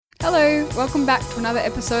Hello, welcome back to another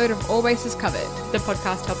episode of All Bases Covered, the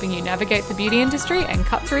podcast helping you navigate the beauty industry and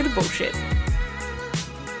cut through the bullshit.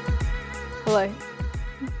 Hello.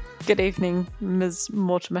 Good evening, Ms.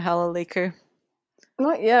 Mortimer Halaliku.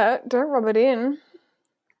 Not yet. Don't rub it in.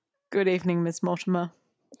 Good evening, Ms. Mortimer.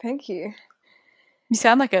 Thank you. You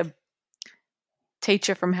sound like a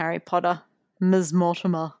teacher from Harry Potter. Ms.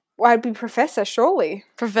 Mortimer. Well, I'd be Professor, surely.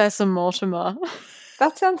 Professor Mortimer.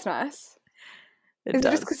 That sounds nice. It Is does.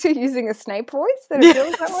 it just because you're using a Snape voice that it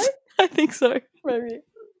feels that way? I think so. Maybe.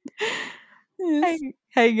 Yes. Hey.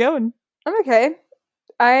 How you going? I'm okay.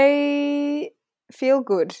 I feel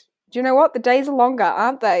good. Do you know what? The days are longer,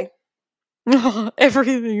 aren't they?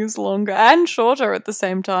 Everything is longer and shorter at the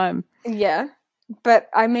same time. Yeah. But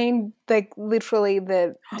I mean, like, literally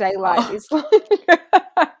the daylight is longer.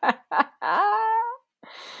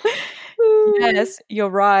 Yes, you're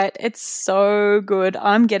right. It's so good.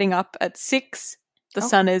 I'm getting up at 6. The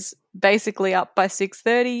sun is basically up by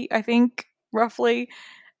 6:30, I think, roughly.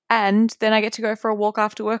 And then I get to go for a walk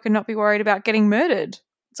after work and not be worried about getting murdered.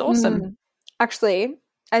 It's awesome. Actually,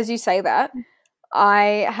 as you say that,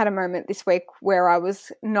 I had a moment this week where I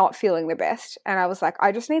was not feeling the best. And I was like,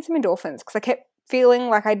 I just need some endorphins because I kept feeling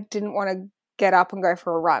like I didn't want to get up and go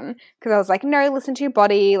for a run because I was like, no, listen to your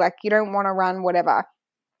body. Like, you don't want to run, whatever.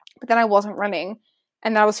 But then I wasn't running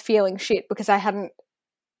and I was feeling shit because I hadn't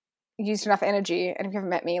used enough energy. And if you haven't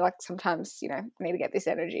met me, like, sometimes, you know, I need to get this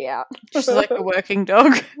energy out. She's like a working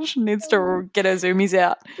dog. She needs to get her zoomies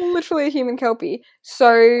out. Literally a human kelpie.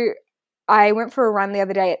 So I went for a run the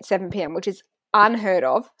other day at 7 p.m, which is unheard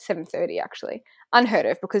of. 7:30 actually. Unheard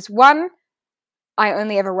of because 1, I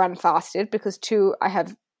only ever run fasted because 2, I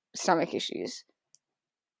have stomach issues.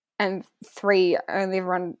 And 3, I only ever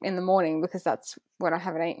run in the morning because that's when I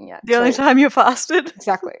haven't eaten yet. The only time you're fasted.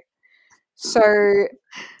 Exactly. So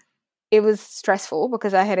it was stressful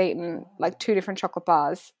because I had eaten like 2 different chocolate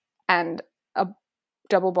bars and a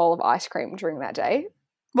double bowl of ice cream during that day.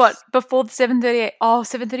 What, before the 7:30? Oh,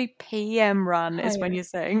 7:30 p.m. run is when you're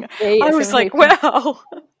saying. Yeah, I was like, 7:30 wow.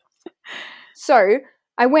 So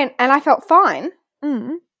I went and I felt fine,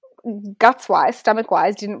 Mm. guts-wise,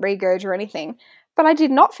 stomach-wise, didn't regurge or anything. But I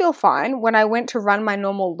did not feel fine when I went to run my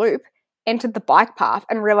normal loop, entered the bike path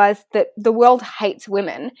and realised that the world hates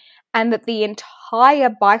women and that the entire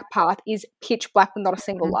bike path is pitch black with not a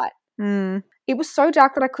single light. Mm. It was so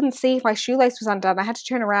dark that I couldn't see if my shoelace was undone. I had to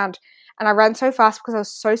turn around and I ran so fast because I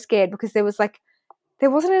was so scared because there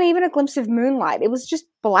wasn't even a glimpse of moonlight. It was just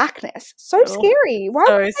blackness. So scary. Why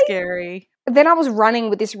So would they? scary. Then I was running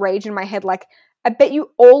with this rage in my head like, I bet you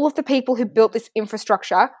all of the people who built this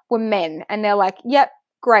infrastructure were men. And they're like, yep,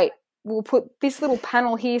 great. We'll put this little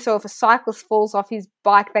panel here so if a cyclist falls off his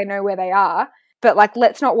bike, they know where they are. But, like,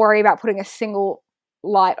 let's not worry about putting a single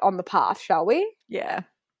light on the path, shall we? Yeah.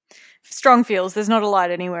 Strong feels. There's not a light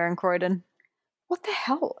anywhere in Croydon. What the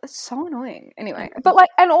hell? It's so annoying. Anyway, but, like,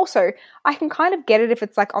 and also, I can kind of get it if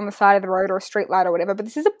it's, like, on the side of the road or a street light or whatever, but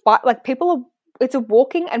this is a bike, like, it's a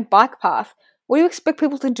walking and bike path. What do you expect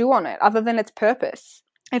people to do on it other than its purpose?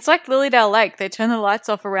 It's like Lilydale Lake. They turn the lights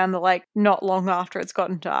off around the lake not long after it's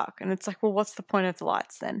gotten dark. And it's like, well, what's the point of the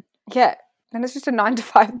lights then? Yeah, and it's just a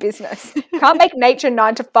 9-to-5 business. Can't make nature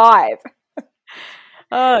 9-to-5.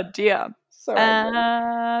 Oh, dear. So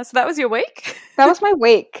So that was your week? that was my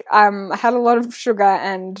week. I had a lot of sugar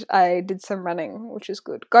and I did some running, which is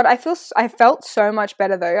good. God, I felt so much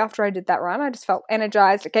better though after I did that run. I just felt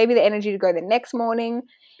energized. It gave me the energy to go the next morning.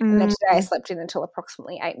 And then today I slept in until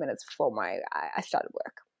approximately 8 minutes before I started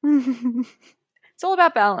work. It's all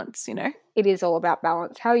about balance, you know? It is all about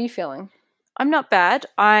balance. How are you feeling? I'm not bad.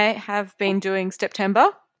 I have been doing September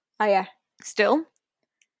Oh yeah, still.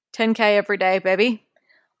 10K every day, baby.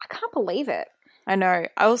 I can't believe it. I know.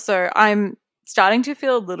 I'm starting to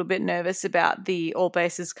feel a little bit nervous about the All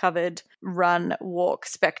Bases Covered run walk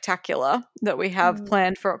spectacular that we have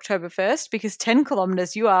planned for October 1st because 10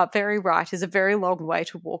 kilometres, you are very right, is a very long way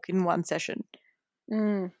to walk in one session.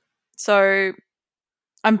 So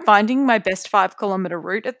I'm finding my best 5 kilometre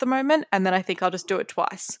route at the moment and then I think I'll just do it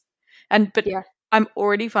twice. But Yeah. I'm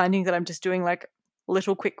already finding that I'm just doing like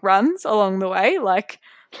little quick runs along the way, like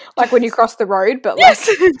when you cross the road, but yes,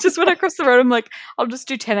 just when I cross the road, I'm like, I'll just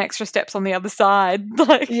do 10 extra steps on the other side.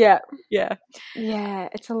 Like, yeah, yeah.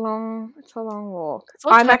 it's a long walk.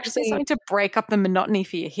 I'm actually something to break up the monotony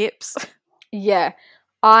for your hips. Yeah,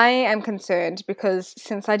 I am concerned because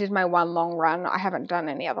since I did my one long run, I haven't done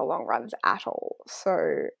any other long runs at all.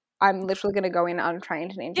 So I'm literally going to go in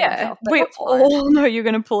untrained and injure myself. But We that's fine. all know you're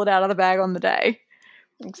going to pull it out of the bag on the day.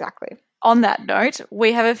 Exactly. On that note,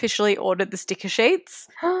 we have officially ordered the sticker sheets.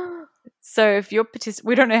 So if you're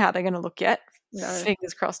we don't know how they're going to look yet. No.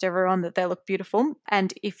 Fingers crossed, everyone, that they look beautiful.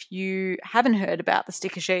 And if you haven't heard about the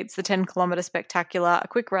sticker sheets, the 10-kilometer spectacular, a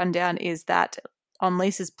quick rundown is that on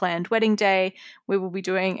Lisa's planned wedding day, we will be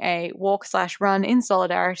doing a walk/run in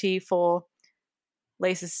solidarity for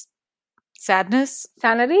Lisa's sadness,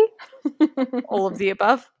 Sanity? all of the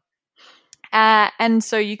above. And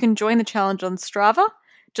so you can join the challenge on Strava.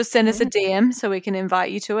 Just send us a DM so we can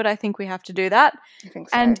invite you to it. I think we have to do that. I think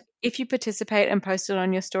so. And if you participate and post it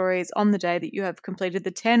on your stories on the day that you have completed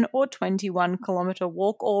the 10 or 21-kilometer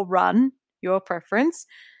walk or run, your preference,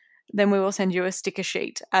 then we will send you a sticker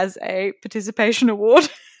sheet as a participation award.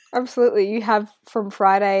 Absolutely. You have from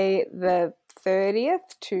Friday the 30th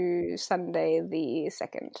to Sunday the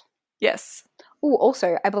 2nd. Yes. Oh,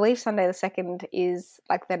 also, I believe Sunday the 2nd is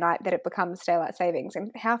like the night that it becomes daylight savings.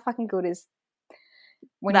 And how fucking good is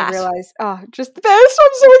when That. you realise, just the best. I'm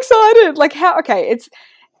so excited. Like how, okay,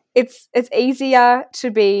 it's easier to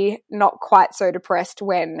be not quite so depressed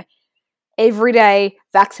when every day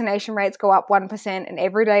vaccination rates go up 1% and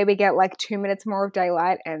every day we get like 2 minutes more of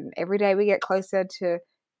daylight and every day we get closer to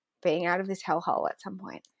being out of this hellhole at some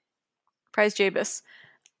point. Praise Jeebus.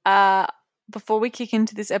 Before we kick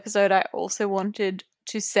into this episode, I also wanted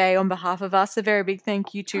to say on behalf of us a very big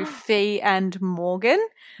thank you to Fee and Morgan.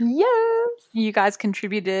 Yes. You guys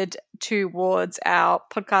contributed towards our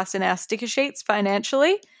podcast and our sticker sheets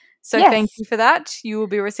financially. So Thank you for that. You will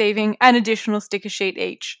be receiving an additional sticker sheet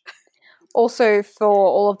each. Also, for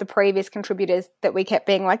all of the previous contributors that we kept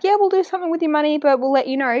being like, yeah, we'll do something with your money, but we'll let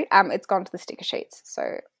you know, it's gone to the sticker sheets.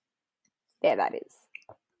 So there that is.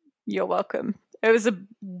 You're welcome. It was a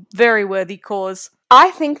very worthy cause. I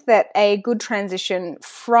think that a good transition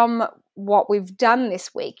from what we've done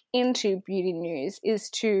this week into beauty news is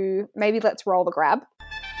to maybe let's roll the grab.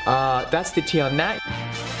 That's the tea on that.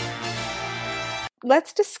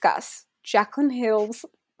 Let's discuss Jaclyn Hill's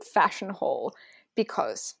fashion haul,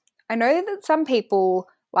 because I know that some people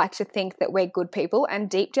like to think that we're good people, and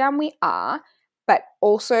deep down we are, but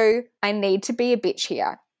also I need to be a bitch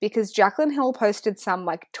here, because Jaclyn Hill posted some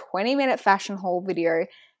like 20-minute fashion haul video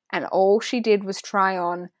and all she did was try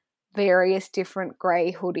on various different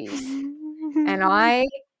grey hoodies. And I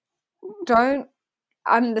don't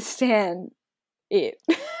understand it.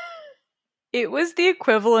 It was the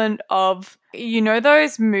equivalent of, you know,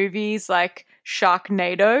 those movies like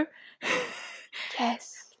Sharknado?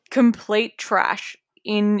 Yes. Complete trash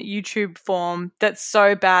in YouTube form that's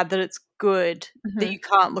so bad that it's good, that you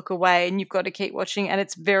can't look away and you've got to keep watching. And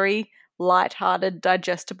it's very lighthearted,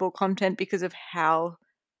 digestible content because of how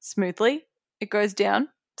smoothly it goes down.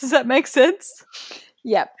 Does that make sense?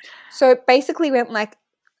 Yep. So it basically went like,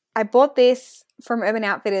 I bought this from Urban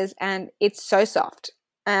Outfitters and it's so soft.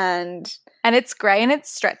 And it's grey and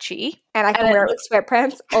it's stretchy. And I can wear it with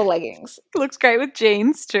sweatpants or leggings. It looks great with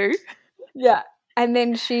jeans too. Yeah. And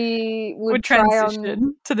then she would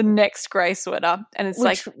transition to the next grey sweater. And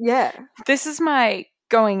it's yeah, this is my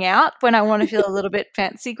going out when I want to feel a little bit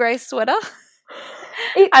fancy grey sweater.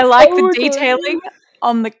 I like the detailing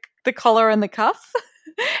on the collar and the cuff.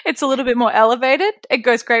 It's a little bit more elevated. It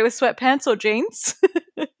goes great with sweatpants or jeans.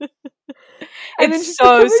 It's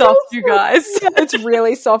so soft, you guys. Yeah, it's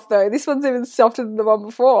really soft though. This one's even softer than the one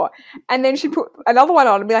before. And then she put another one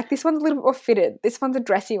on and be like, this one's a little bit more fitted. This one's a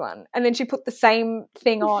dressy one. And then she put the same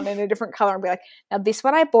thing on in a different colour and be like, now this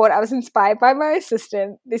one I bought, I was inspired by my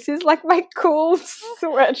assistant. This is like my cool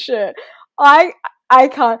sweatshirt. I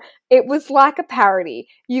can't. It was like a parody.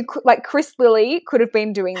 You could, like, Chris Lilly could have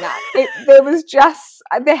been doing that.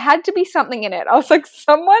 There had to be something in it. I was like,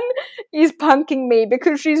 someone is punking me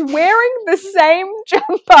because she's wearing the same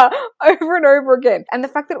jumper over and over again. And the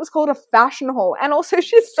fact that it was called a fashion haul, and also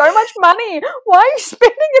she has so much money. Why are you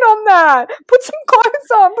spending it on that? Put some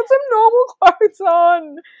clothes on. Put some normal clothes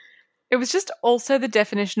on. It was just also the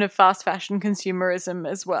definition of fast fashion consumerism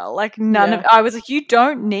as well. Like I was like, you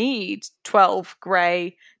don't need 12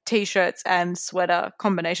 grey t-shirts and sweater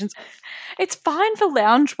combinations. It's fine for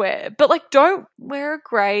loungewear, but like don't wear a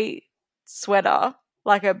grey sweater,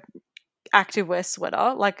 like a activewear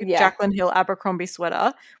sweater, like a Jaclyn Hill Abercrombie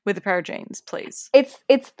sweater with a pair of jeans, please. It's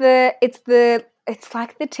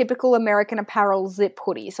like the typical American Apparel zip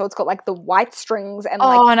hoodie. So it's got like the white strings and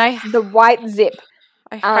the white zip.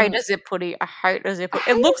 I hate a zip hoodie. I hate a zip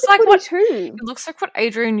hoodie. It looks like what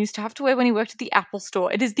Adrian used to have to wear when he worked at the Apple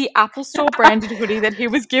Store. It is the Apple Store branded hoodie that he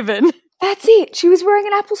was given. That's it. She was wearing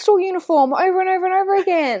an Apple Store uniform over and over and over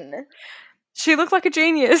again. She looked like a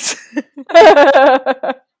genius.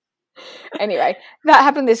 Anyway, that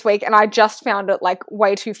happened this week and I just found it like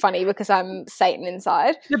way too funny because I'm Satan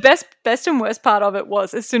inside. The best and worst part of it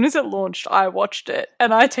was as soon as it launched, I watched it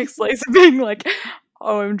and I texted Lisa being like,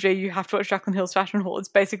 OMG, you have to watch Jaclyn Hill's Fashion Haul. It's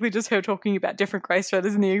basically just her talking about different grey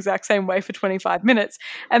sweaters in the exact same way for 25 minutes.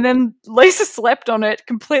 And then Lisa slept on it,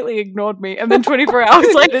 completely ignored me, and then 24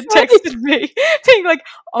 hours later texted me being like,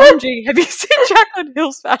 OMG, have you seen Jaclyn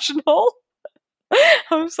Hill's Fashion Haul?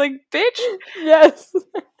 I was like, bitch, Yes.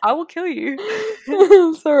 I will kill you.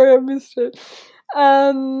 Sorry, I missed it.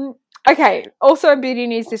 Okay, also in beauty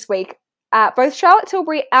news this week, both Charlotte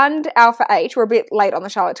Tilbury and Alpha H were a bit late on the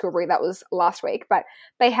Charlotte Tilbury, that was last week, but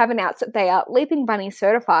they have announced that they are Leaping Bunny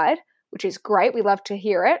certified, which is great. We love to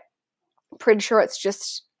hear it. Pretty sure it's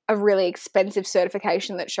just a really expensive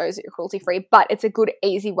certification that shows that you're cruelty-free, but it's a good,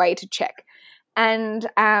 easy way to check. And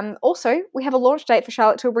also, we have a launch date for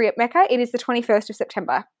Charlotte Tilbury at Mecca. It is the 21st of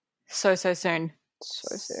September. So soon.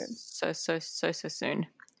 So soon. So soon.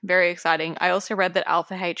 Very exciting. I also read that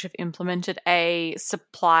Alpha H have implemented a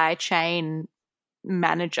supply chain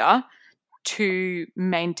manager to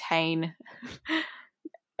maintain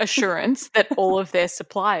assurance that all of their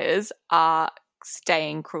suppliers are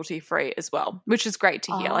staying cruelty-free as well, which is great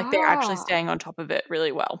to hear. Like, they're actually staying on top of it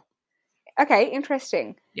really well. Okay,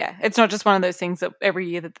 interesting. Yeah, it's not just one of those things that every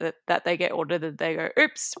year that they get audited, they go,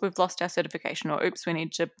 oops, we've lost our certification, or oops, we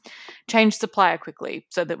need to change supplier quickly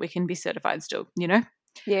so that we can be certified still, you know?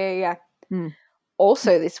 Yeah.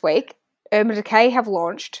 Also this week, Urban Decay have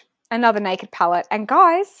launched another naked palette. And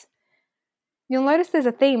guys, you'll notice there's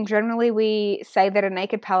a theme. Generally, we say that a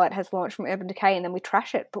naked palette has launched from Urban Decay and then we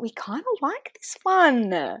trash it. But we kind of like this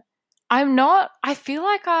one. I feel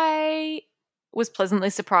like I was pleasantly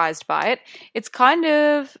surprised by it. It's kind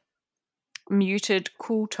of muted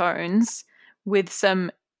cool tones with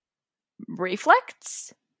some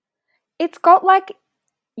reflects. It's got like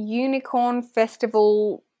Unicorn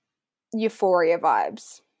Festival Euphoria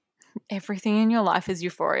vibes. Everything in your life is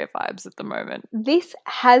Euphoria vibes at the moment. This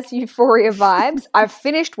has Euphoria vibes. I've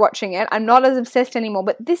finished watching it. I'm not as obsessed anymore,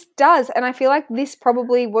 but this does. And I feel like this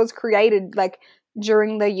probably was created like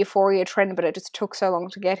during the Euphoria trend, but it just took so long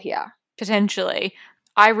to get here. Potentially.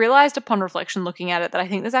 I realised upon reflection looking at it that I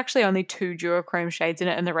think there's actually only 2 duochrome shades in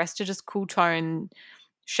it, and the rest are just cool tone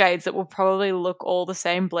shades that will probably look all the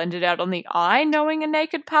same blended out on the eye, knowing a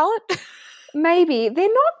naked palette. Maybe. They're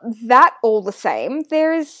not that all the same.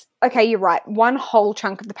 There is, okay, you're right, one whole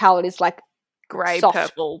chunk of the palette is like grey, soft,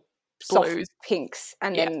 purple, soft blues. pinks.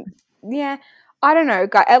 And then, I don't know.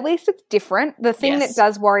 At least it's different. The thing that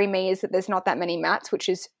does worry me is that there's not that many mattes, which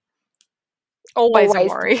is always a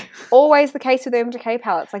worry. Always the case with Urban Decay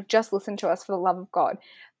palettes. Like, just listen to us for the love of God.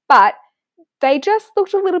 But they just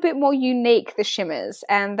looked a little bit more unique, the shimmers,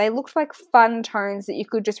 and they looked like fun tones that you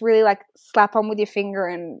could just really like slap on with your finger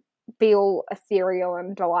and be all ethereal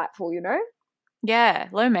and delightful, you know? Yeah,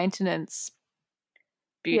 low maintenance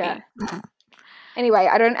beauty. Yeah. Anyway,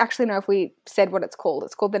 I don't actually know if we said what it's called.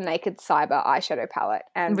 It's called the Naked Cyber eyeshadow palette,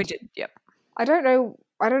 and we did. Yep. I don't know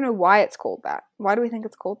why it's called that. Why do we think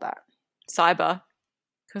it's called that? Cyber,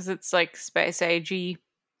 because it's like space agey.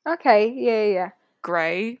 Okay, yeah.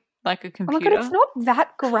 Grey, like a computer. Oh my god, it's not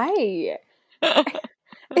that grey.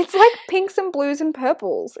 It's like pinks and blues and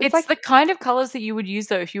purples. It's like the kind of colours that you would use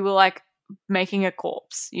though if you were like making a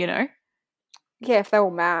corpse, you know? Yeah, if they were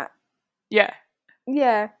matte. Yeah.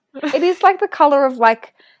 Yeah. It is like the colour of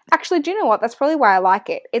like, actually, do you know what? That's probably why I like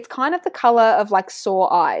it. It's kind of the colour of like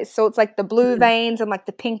sore eyes. So it's like the blue veins and like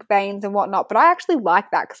the pink veins and whatnot. But I actually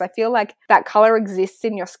like that because I feel like that colour exists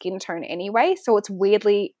in your skin tone anyway. So it's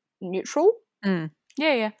weirdly neutral.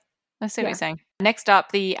 Yeah. I see what you're saying. Next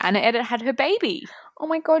up, the Anna edit had her baby. Oh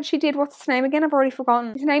my god, she did. What's his name again? I've already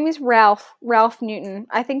forgotten. His name is Ralph Newton.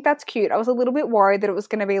 I think that's cute. I was a little bit worried that it was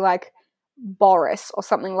going to be like Boris or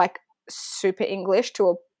something like super English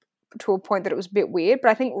to a point that it was a bit weird. But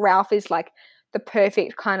I think Ralph is like the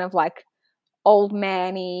perfect kind of like old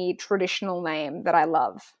man-y traditional name that I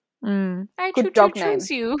love. I Good dog name. choose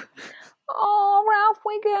you. Oh, Ralph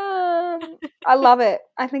Wiggum. I love it.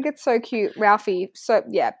 I think it's so cute. Ralphie, so,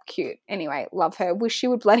 yeah, cute. Anyway, love her. Wish she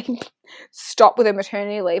would bloody stop with her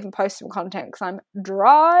maternity leave and post some content because I'm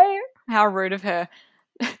dry. How rude of her.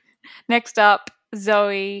 Next up,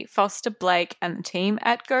 Zoe Foster-Blake and the team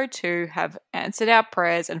at Go2 have answered our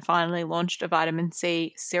prayers and finally launched a vitamin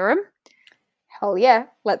C serum. Hell yeah.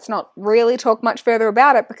 Let's not really talk much further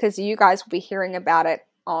about it because you guys will be hearing about it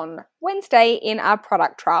on Wednesday in our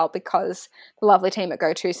product trial because the lovely team at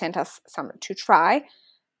Go2 sent us some to try.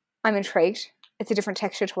 I'm intrigued. It's a different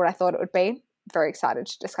texture to what I thought it would be. Very excited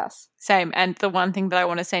to discuss. Same. And the one thing that I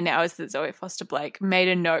want to say now is that Zoe Foster-Blake made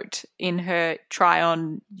a note in her try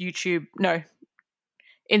on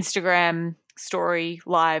Instagram story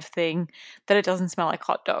live thing that it doesn't smell like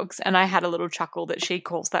hot dogs. And I had a little chuckle that she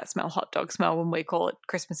calls that smell hot dog smell when we call it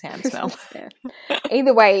Christmas ham smell. Yeah.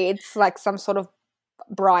 Either way, it's like some sort of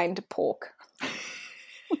brined pork.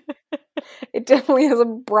 It definitely has a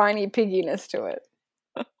briny pigginess to it.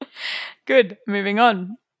 Good. Moving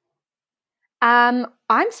on. I'm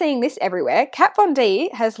seeing this everywhere. Kat Von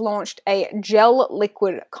D has launched a gel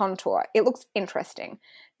liquid contour. It looks interesting.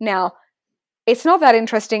 Now, it's not that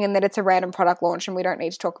interesting in that it's a random product launch and we don't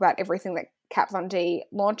need to talk about everything that Kat Von D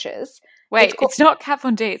launches. Wait, it's not Kat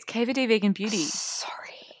Von D, it's KVD Vegan Beauty.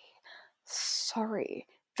 Sorry.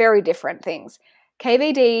 Very different things.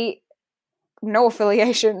 KVD, no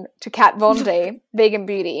affiliation to Kat Von D, Vegan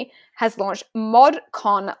Beauty, has launched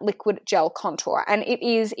ModCon Liquid Gel Contour, and it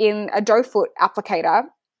is in a doe foot applicator,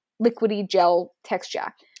 liquidy gel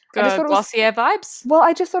texture. Glossier vibes? Well,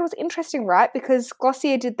 I just thought it was interesting, right? Because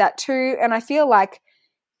Glossier did that too, and I feel like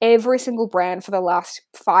every single brand for the last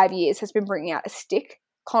 5 years has been bringing out a stick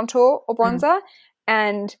contour or bronzer,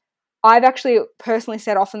 and I've actually personally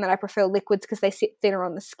said often that I prefer liquids because they sit thinner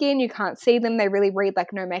on the skin. You can't see them. They really read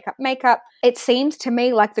like no makeup. It seems to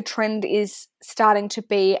me like the trend is starting to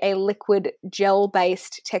be a liquid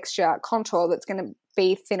gel-based texture contour that's going to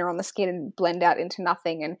be thinner on the skin and blend out into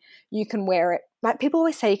nothing, and you can wear it. Like people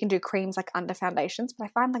always say you can do creams like under foundations, but I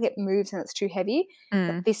find like it moves and it's too heavy.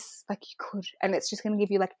 But this, like you could, and it's just going to give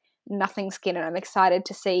you like nothing skin, and I'm excited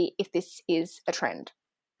to see if this is a trend.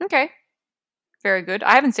 Okay. Very good.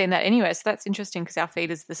 I haven't seen that anywhere, so that's interesting because our feed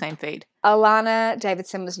is the same feed. Alana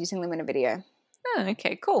Davidson was using them in a video. Oh,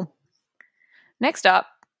 okay, cool. Next up,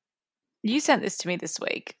 you sent this to me this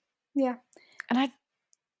week. Yeah. And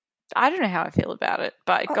I don't know how I feel about it,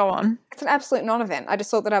 but go on. It's an absolute non-event. I just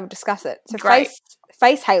thought that I would discuss it. So Great.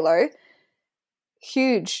 Face Halo,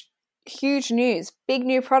 huge news. Big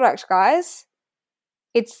new product, guys.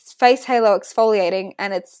 It's Face Halo exfoliating,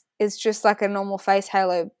 and it's just like a normal face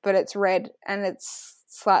halo, but it's red and it's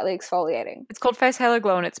slightly exfoliating. It's called Face Halo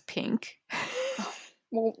Glow and it's pink.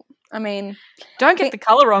 Well, I mean... Don't get the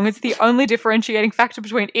colour wrong. It's the only differentiating factor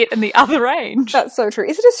between it and the other range. That's so true.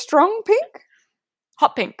 Is it a strong pink?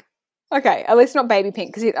 Hot pink. Okay, at least not baby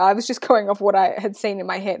pink, because I was just going off what I had seen in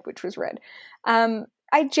my head, which was red.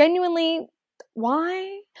 I genuinely...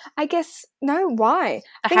 Why? I guess... No, why?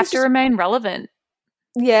 I have to remain relevant.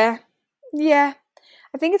 Yeah.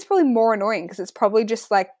 I think it's probably more annoying because it's probably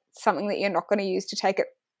just like something that you're not going to use to take it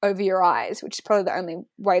over your eyes, which is probably the only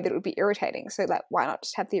way that it would be irritating. So like, why not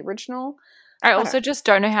just have the original? I also just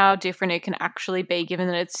don't know how different it can actually be, given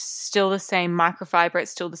that it's still the same microfiber,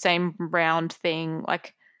 it's still the same round thing.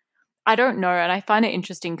 Like, I don't know, and I find it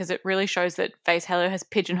interesting because it really shows that Face Halo has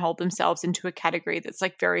pigeonholed themselves into a category that's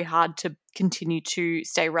like very hard to continue to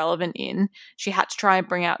stay relevant in. She had to try and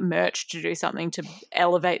bring out merch to do something to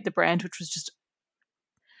elevate the brand, which was just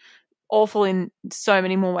awful in so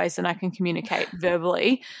many more ways than I can communicate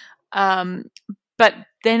verbally. But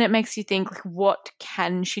then it makes you think, like, what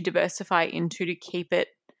can she diversify into to keep it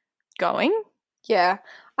going? Yeah.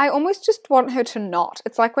 I almost just want her to not.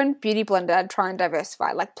 It's like when Beauty Blender try and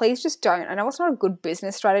diversify. Like, please just don't. I know it's not a good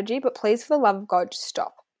business strategy, but please, for the love of God, just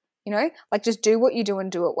stop. You know? Like, just do what you do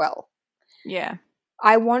and do it well. Yeah.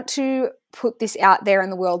 I want to put this out there in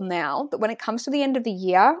the world now that when it comes to the end of the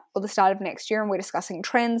year or the start of next year and we're discussing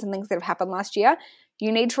trends and things that have happened last year,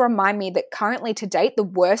 you need to remind me that currently to date, the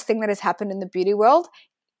worst thing that has happened in the beauty world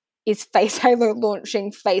is Face Halo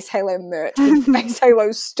launching Face Halo merch with Face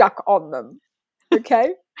Halo stuck on them. Okay?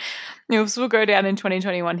 This will go down in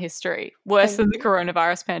 2021 history. Worse than the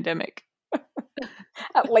coronavirus pandemic.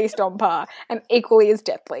 At least on par. And equally as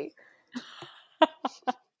deathly.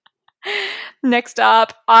 Next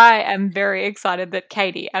up, I am very excited that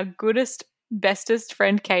Katie, our bestest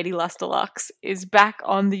friend Katie Lusterlux, is back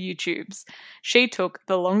on the YouTubes. She took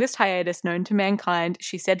the longest hiatus known to mankind.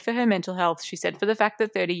 She said for her mental health, she said for the fact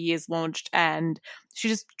that 30 years launched, and she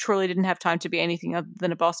just truly didn't have time to be anything other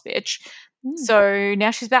than a boss bitch. So now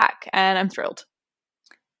she's back, and I'm thrilled.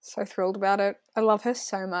 So thrilled about it. I love her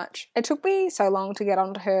so much. It took me so long to get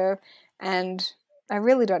onto her, and I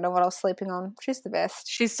really don't know what I was sleeping on. She's the best.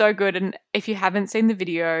 She's so good, and if you haven't seen the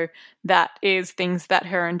video, that is things that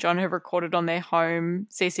her and John have recorded on their home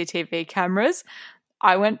CCTV cameras.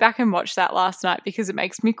 I went back and watched that last night because it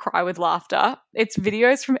makes me cry with laughter. It's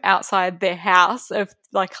videos from outside their house of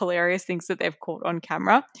like hilarious things that they've caught on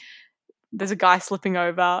camera. There's a guy slipping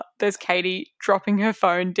over. There's Katie dropping her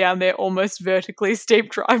phone down their almost vertically steep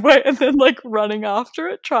driveway and then like running after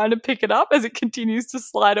it, trying to pick it up as it continues to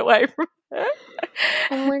slide away from her.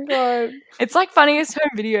 Oh my God. It's like Funniest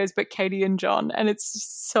Home Videos, but Katie and John, and it's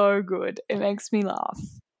just so good. It makes me laugh.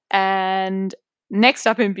 And next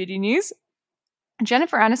up in beauty news,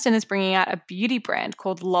 Jennifer Aniston is bringing out a beauty brand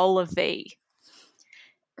called Lola V.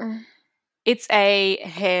 It's a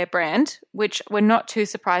hair brand, which we're not too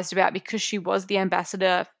surprised about because she was the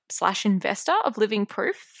ambassador / investor of Living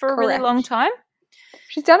Proof for a really Correct. long time.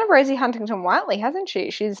 She's done a Rosie Huntington-Whiteley, hasn't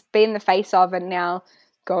she? She's been the face of and now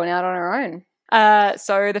going out on her own.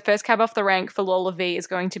 So the first cab off the rank for Lola V is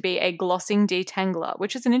going to be a glossing detangler,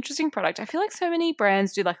 which is an interesting product. I feel like so many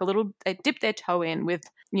brands do like they dip their toe in with,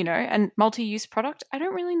 a multi-use product. I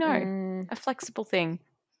don't really know. A flexible thing.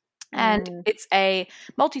 And it's a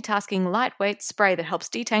multitasking lightweight spray that helps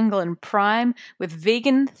detangle and prime with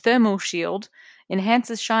vegan thermal shield,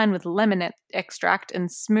 enhances shine with lemon extract, and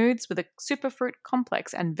smooths with a superfruit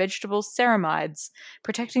complex and vegetable ceramides,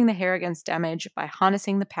 protecting the hair against damage by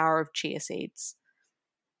harnessing the power of chia seeds.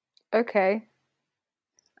 Okay.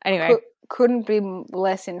 Anyway. Couldn't be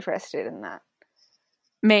less interested in that.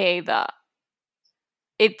 Me either.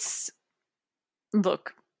 It's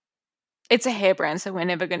a hair brand, so we're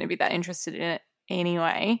never going to be that interested in it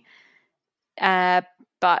anyway.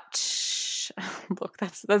 But look,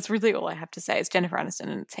 that's really all I have to say. It's Jennifer Aniston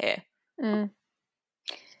and it's hair.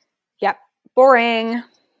 Yep. Boring.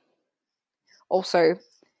 Also,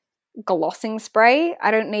 glossing spray.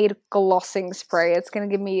 I don't need glossing spray. It's going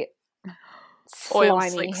to give me slimy oil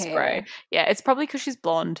slick hair. Spray. Yeah, it's probably because she's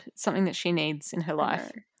blonde. It's something that she needs in her life.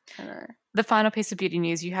 I know. The final piece of beauty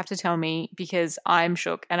news you have to tell me because I'm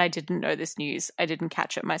shook and I didn't know this news. I didn't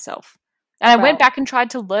catch it myself. And I went back and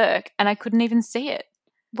tried to lurk and I couldn't even see it.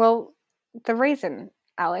 Well, the reason,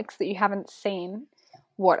 Alex, that you haven't seen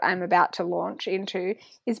what I'm about to launch into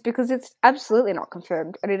is because it's absolutely not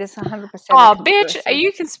confirmed and it is 100%. Oh, bitch, are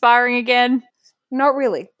you conspiring again? Not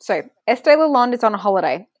really. So, Estee Lalonde is on a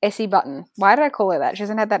holiday. Essie Button. Why did I call her that? She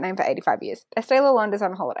hasn't had that name for 85 years. Estee Lalonde is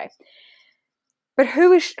on holiday. But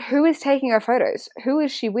who is taking her photos? Who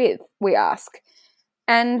is she with, we ask.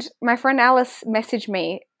 And my friend Alice messaged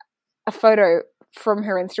me a photo from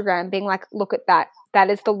her Instagram being like, look at that. That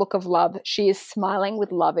is the look of love. She is smiling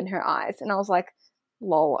with love in her eyes. And I was like,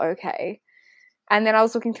 lol, okay. And then I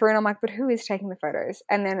was looking through and I'm like, but who is taking the photos?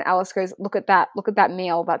 And then Alice goes, look at that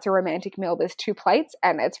meal. That's a romantic meal. There's 2 plates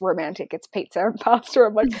and it's romantic. It's pizza and pasta.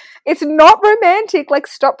 I'm like, it's not romantic. Like,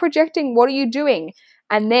 stop projecting. What are you doing?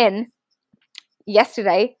 And then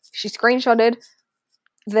yesterday, she screenshotted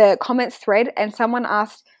the comments thread and someone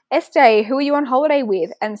asked, Estee, who are you on holiday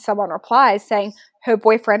with? And someone replies saying, her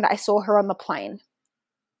boyfriend, I saw her on the plane.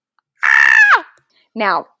 Ah!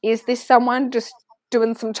 Now, is this someone just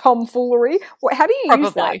doing some tomfoolery? How do you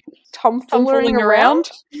use that? Tomfooling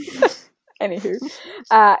around? Anywho.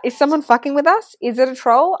 Is someone fucking with us? Is it a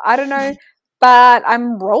troll? I don't know. But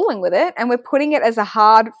I'm rolling with it, and we're putting it as a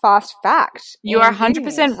hard, fast fact. You are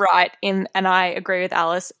 100% right, and I agree with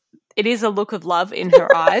Alice. It is a look of love in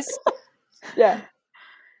her eyes. Yeah.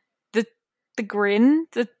 The grin,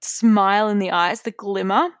 the smile in the eyes, the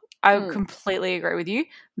glimmer, I completely agree with you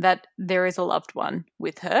that there is a loved one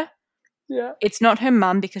with her. Yeah. It's not her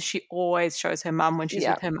mum because she always shows her mum when she's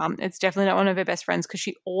with her mum. It's definitely not one of her best friends because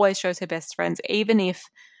she always shows her best friends, even if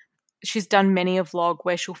she's done many a vlog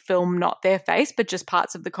where she'll film not their face but just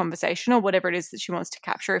parts of the conversation or whatever it is that she wants to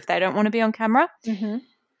capture if they don't want to be on camera. Mm-hmm.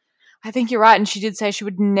 I think you're right, and she did say she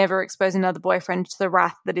would never expose another boyfriend to the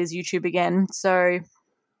wrath that is YouTube again. So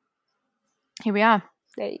here we are.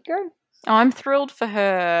 There you go. I'm thrilled for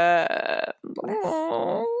her.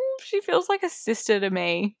 Oh, she feels like a sister to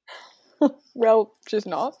me. Well, she's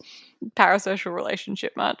not. Parasocial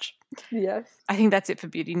relationship much. Yes. I think that's it for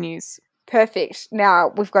beauty news. Perfect.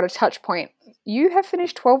 Now we've got a touch point. You have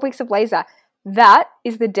finished 12 weeks of laser. That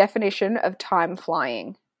is the definition of time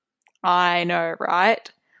flying. I know,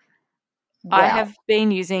 right? Wow. I have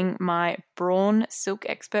been using my Braun Silk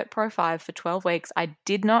Expert Pro 5 for 12 weeks. I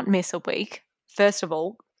did not miss a week. First of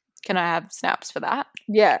all, can I have snaps for that?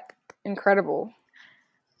 Yeah, incredible.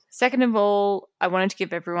 Second of all, I wanted to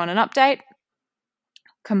give everyone an update.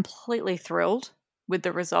 Completely thrilled with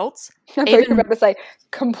the results. I thought you were about to say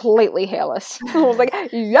completely hairless. I was like,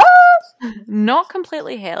 yes! Not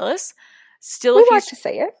completely hairless. Still we like to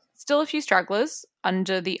see it. Still a few stragglers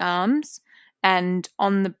under the arms and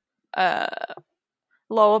on the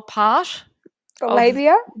lower part. The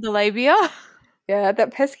labia? The labia. Yeah,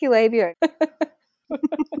 that pesky labia.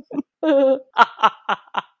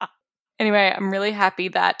 Anyway, I'm really happy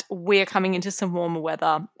that we're coming into some warmer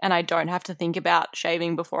weather and I don't have to think about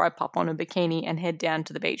shaving before I pop on a bikini and head down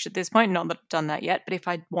to the beach at this point. Not that I've done that yet, but if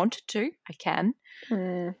I wanted to, I can.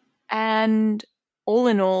 And all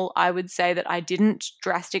in all, I would say that I didn't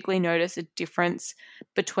drastically notice a difference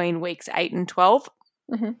between weeks 8 and 12.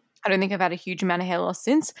 Mm-hmm. I don't think I've had a huge amount of hair loss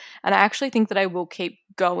since. And I actually think that I will keep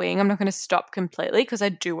going. I'm not going to stop completely because I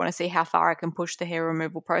do want to see how far I can push the hair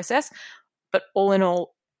removal process. But all in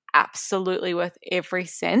all, absolutely worth every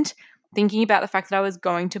cent. Thinking about the fact that I was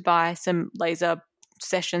going to buy some laser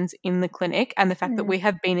sessions in the clinic and the fact that we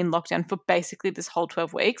have been in lockdown for basically this whole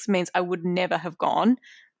 12 weeks means I would never have gone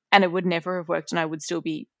and it would never have worked and I would still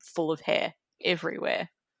be full of hair everywhere.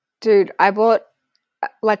 Dude, I bought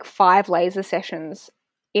like 5 laser sessions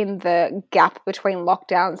in the gap between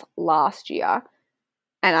lockdowns last year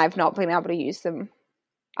and I've not been able to use them.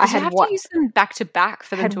 I had to use them back to back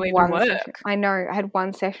for them to even work. Session. I know. I had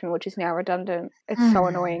one session which is now redundant. It's so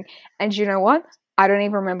annoying. And you know what? I don't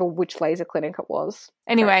even remember which laser clinic it was.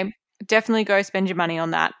 Anyway, definitely go spend your money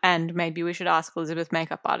on that and maybe we should ask Elizabeth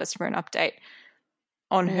Makeup Artist for an update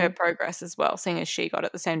on her progress as well, seeing as she got it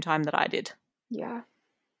at the same time that I did. Yeah.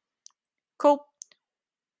 Cool.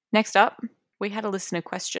 Next up, we had a listener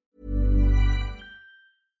question.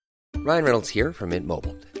 Ryan Reynolds here from Mint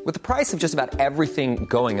Mobile. With the price of just about everything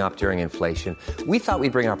going up during inflation, we thought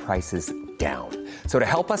we'd bring our prices down. So to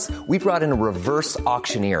help us, we brought in a reverse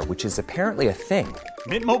auctioneer, which is apparently a thing.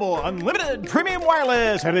 Mint Mobile Unlimited Premium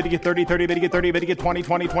Wireless. How to get 30, 30, bit to get 30, bit to get 20,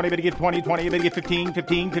 20, 20, bit to get 20, 20, bit to get 15,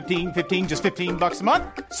 15, 15, 15, just $15 a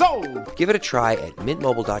month? Sold! Give it a try at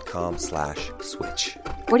mintmobile.com/switch.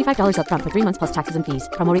 $45 up front for 3 months plus taxes and fees.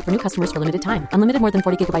 Promo rate for new customers for limited time. Unlimited more than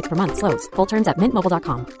 40 gigabytes per month. Slows full terms at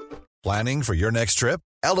mintmobile.com. Planning for your next trip?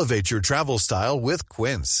 Elevate your travel style with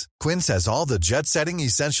Quince. Quince has all the jet-setting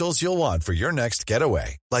essentials you'll want for your next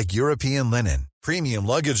getaway, like European linen, premium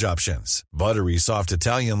luggage options, buttery soft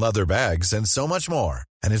Italian leather bags, and so much more.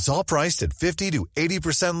 And it's all priced at 50 to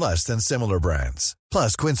 80% less than similar brands.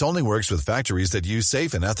 Plus, Quince only works with factories that use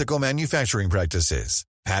safe and ethical manufacturing practices.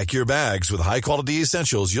 Pack your bags with high-quality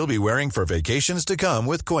essentials you'll be wearing for vacations to come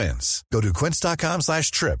with Quince. Go to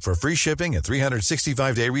quince.com/trip for free shipping and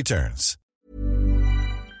 365-day returns.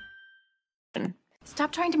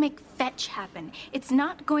 Stop trying to make fetch happen. It's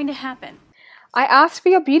not going to happen. I asked for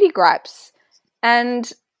your beauty gripes.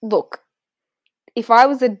 And look, if I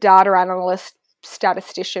was a data analyst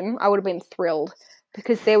statistician, I would have been thrilled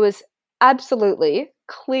because there was absolutely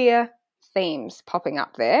clear themes popping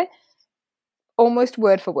up there. Almost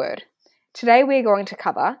word for word. Today we're going to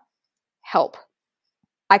cover help.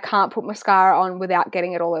 I can't put mascara on without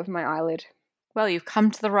getting it all over my eyelid. Well, you've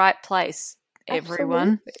come to the right place,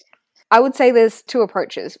 everyone. Absolutely. I would say there's 2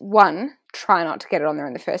 approaches. 1, try not to get it on there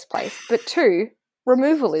in the first place. But 2,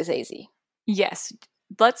 removal is easy. Yes.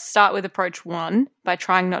 Let's start with approach 1 by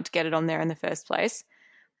trying not to get it on there in the first place.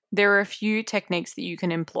 There are a few techniques that you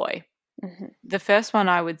can employ. The first one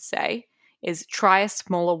I would say is try a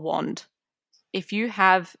smaller wand. If you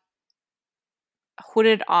have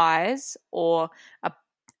hooded eyes or a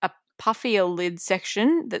puffier lid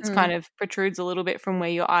section that's kind of protrudes a little bit from where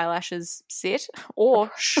your eyelashes sit, or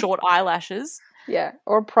short eyelashes. Yeah,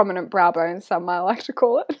 or a prominent brow bone, some might like to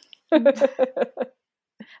call it.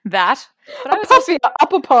 That. But a puffy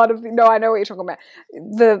upper part of the, no, I know what you're talking about.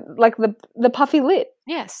 The puffy lid.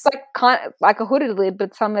 Yes. It's like a hooded lid,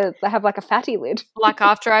 but some they have like a fatty lid. Like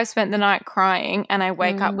after I've spent the night crying and I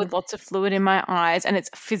wake up with lots of fluid in my eyes and it's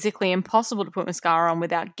physically impossible to put mascara on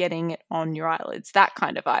without getting it on your eyelids. That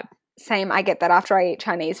kind of vibe. Same, I get that after I eat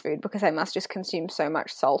Chinese food because I must just consume so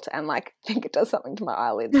much salt and think it does something to my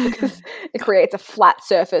eyelids because it creates a flat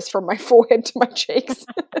surface from my forehead to my cheeks.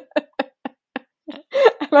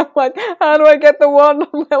 And I'm like, how do I get the wand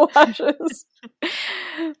on my lashes?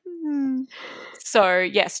 So,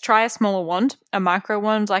 yes, try a smaller wand. A micro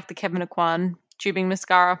wand like the Kevyn Aucoin tubing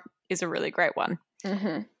mascara is a really great one.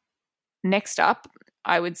 Next up,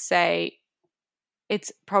 I would say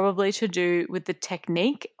it's probably to do with the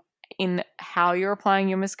technique in how you're applying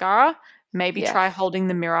your mascara. Maybe try holding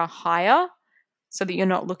the mirror higher so that you're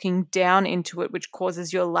not looking down into it, which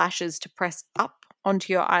causes your lashes to press up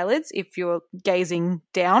onto your eyelids if you're gazing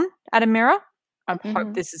down at a mirror. I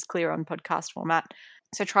hope this is clear on podcast format.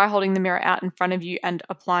 So try holding the mirror out in front of you and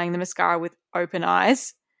applying the mascara with open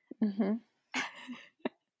eyes.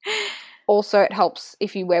 Also, it helps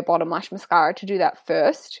if you wear bottom lash mascara to do that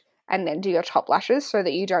first and then do your top lashes so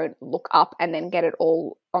that you don't look up and then get it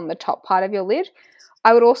all on the top part of your lid.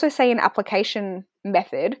 I would also say an application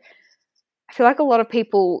method. I feel like a lot of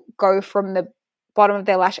people go from the bottom of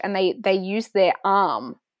their lash and they use their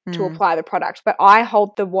arm to apply the product. But I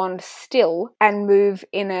hold the wand still and move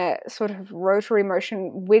in a sort of rotary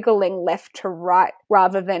motion, wiggling left to right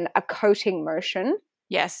rather than a coating motion.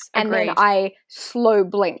 Yes, agreed. agreed. And then I slow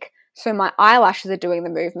blink. So my eyelashes are doing the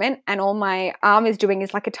movement and all my arm is doing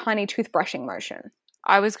is like a tiny toothbrushing motion.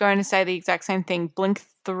 I was going to say the exact same thing. Blink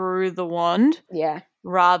through the wand. Yeah.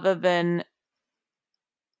 rather than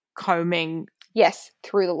combing. Yes,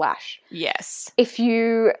 through the lash. Yes. If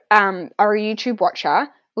you are a YouTube watcher,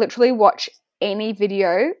 literally watch any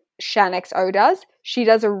video ShanXO does. She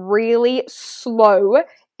does a really slow,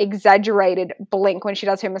 exaggerated blink when she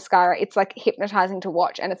does her mascara. It's like hypnotizing to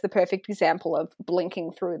watch, and it's the perfect example of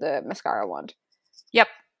blinking through the mascara wand. Yep.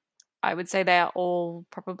 I would say they are all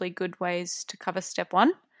probably good ways to cover step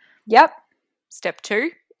 1. Yep. Step 2,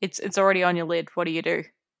 it's already on your lid. What do you do?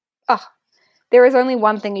 Oh, there is only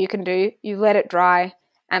one thing you can do. You let it dry,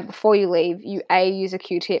 and before you leave, you A, use a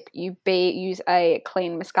Q-tip, you B, use a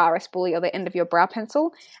clean mascara spoolie or the end of your brow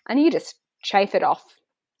pencil, and you just chafe it off.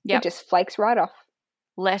 Yep. It just flakes right off.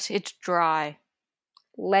 Let it dry.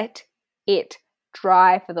 Let it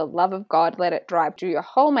dry, for the love of God. Let it dry. Do your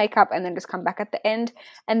whole makeup and then just come back at the end.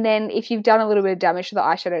 And then if you've done a little bit of damage to the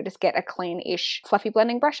eyeshadow, just get a clean-ish fluffy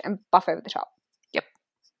blending brush and buff over the top. Yep.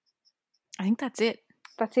 I think that's it.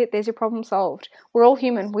 That's it. There's your problem solved. We're all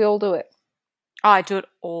human. We all do it. I do it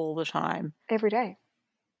all the time. Every day.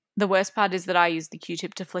 The worst part is that I use the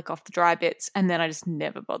Q-tip to flick off the dry bits, and then I just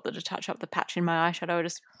never bother to touch up the patch in my eyeshadow. I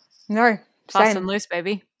just No. fast Same. and loose,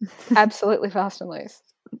 baby. Absolutely fast and loose.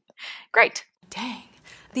 Great. Dang,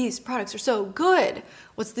 these products are so good.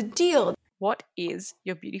 What's the deal? What is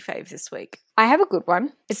your beauty fave this week? I have a good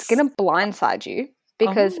one. It's going to blindside you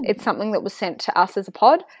because it's something that was sent to us as a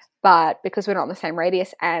pod, but because we're not in the same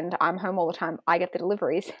radius and I'm home all the time, I get the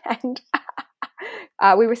deliveries. And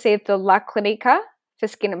we received the La Clinica for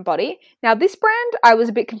Skin and Body. Now, this brand I was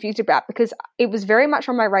a bit confused about because it was very much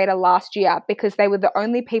on my radar last year because they were the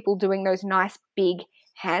only people doing those nice big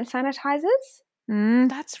hand sanitizers.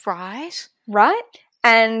 That's right. Right?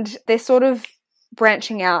 And they're sort of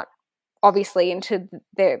branching out, obviously, into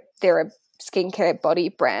they're a skincare body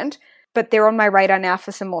brand, but they're on my radar now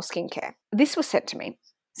for some more skincare. This was sent to me.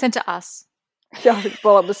 Sent to us.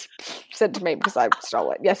 Well, it was sent to me because I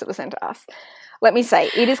stole it. Yes, it was sent to us. Let me say,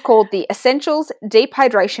 it is called the Essentials Deep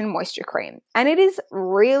Hydration Moisture Cream, and it is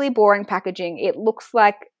really boring packaging. It looks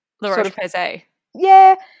like La Roche-Posay.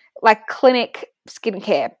 Yeah, like clinic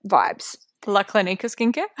skincare vibes. La Clinica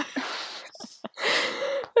skincare?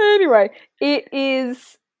 Anyway, it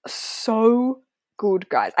is so good,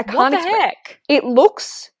 guys. I can't What the explain. heck? It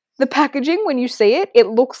looks, the packaging, when you see it, it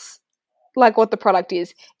looks like what the product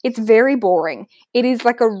is. It's very boring. It is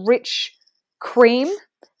like a rich cream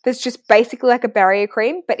that's just basically like a barrier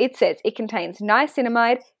cream, but it says it contains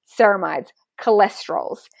niacinamide, ceramides,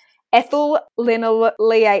 cholesterols, ethyl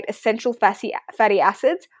linoleate essential fatty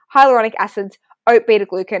acids, hyaluronic acids, oat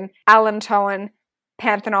beta-glucan, allantoin,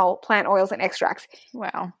 panthenol, plant oils, and extracts.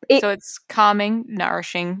 Wow. So it's calming,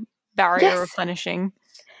 nourishing, barrier replenishing.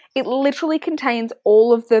 It literally contains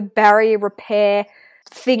all of the barrier repair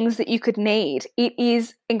things that you could need. It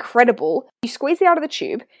is incredible. You squeeze it out of the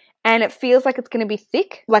tube and it feels like it's going to be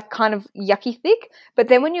thick, like kind of yucky thick. But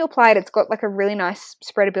then when you apply it, it's got like a really nice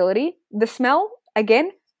spreadability. The smell,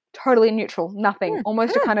 again, totally neutral. Nothing.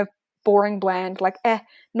 Almost a kind of boring, bland, like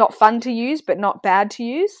not fun to use, but not bad to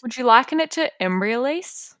use. Would you liken it to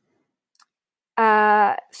Embryolisse?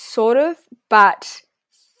 Sort of, but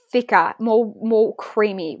thicker, more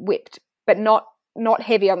creamy, whipped, but not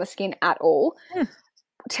heavy on the skin at all.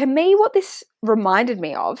 To me, what this reminded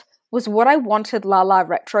me of was what I wanted La La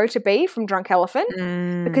Retro to be from Drunk Elephant,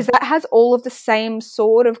 because that has all of the same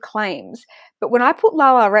sort of claims. But when I put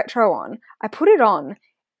La La Retro on, I put it on,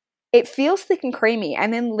 it feels thick and creamy,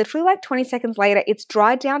 and then literally like 20 seconds later, it's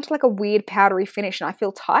dried down to like a weird powdery finish and I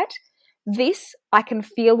feel tight. This I can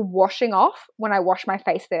feel washing off when I wash my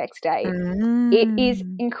face the next day. It is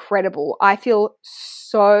incredible. I feel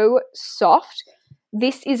so soft.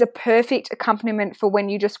 This is a perfect accompaniment for when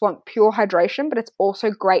you just want pure hydration, but it's also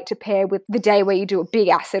great to pair with the day where you do a big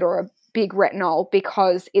acid or a big retinol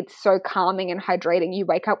because it's so calming and hydrating. You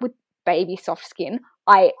wake up with baby soft skin.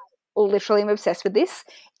 I literally am obsessed with this.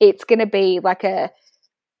 It's going to be like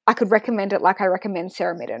I could recommend it like I recommend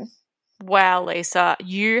Ceramidin. Wow, Lisa,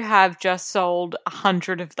 you have just sold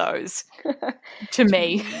 100 of those to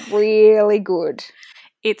me. Really good.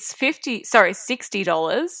 It's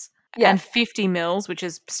 $60 and 50 mils, which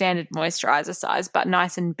is standard moisturizer size, but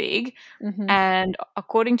nice and big. And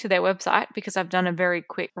according to their website, because I've done a very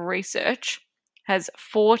quick research, has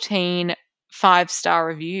 14 5-star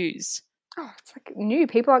reviews. Oh, it's like new.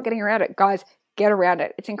 People aren't getting around it. Guys, get around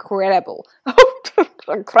it. It's incredible.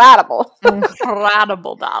 Incredible.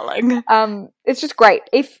 Incredible, darling. It's just great.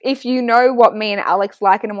 If you know what me and Alex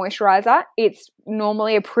like in a moisturizer, it's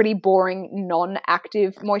normally a pretty boring,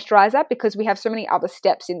 non-active moisturizer because we have so many other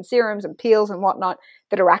steps in serums and peels and whatnot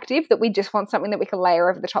that are active that we just want something that we can layer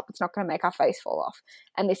over the top that's not going to make our face fall off.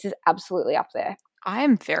 And this is absolutely up there. I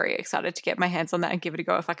am very excited to get my hands on that and give it a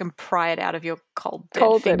go if I can pry it out of your cold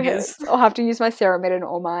Dead fingers. I'll have to use my Ceramide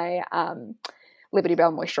or my Liberty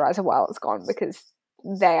Bell moisturizer while it's gone because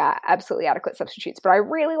they are absolutely adequate substitutes. But I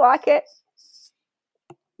really like it.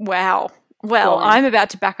 Wow. Well, I'm about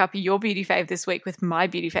to back up your beauty fave this week with my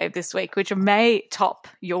beauty fave this week, which may top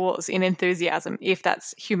yours in enthusiasm, if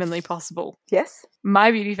that's humanly possible. Yes. My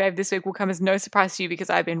beauty fave this week will come as no surprise to you because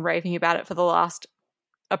I've been raving about it for the last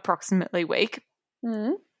approximately week.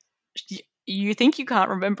 Mm. You think you can't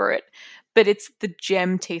remember it, but it's the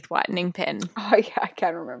Gem Teeth Whitening Pen. Oh, yeah, I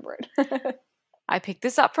can remember it. I picked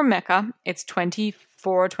this up from Mecca. It's $24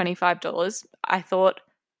 or $25. I thought,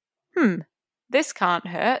 this can't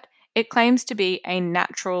hurt. It claims to be a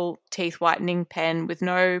natural teeth whitening pen with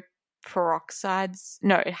no peroxides.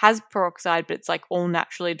 No, it has peroxide, but it's like all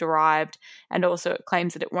naturally derived. And also it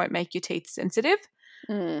claims that it won't make your teeth sensitive.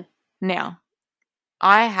 Mm. Now,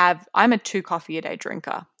 I'm a 2 coffee a day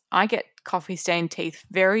drinker. I get coffee stained teeth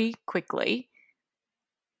very quickly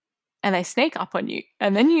and they sneak up on you.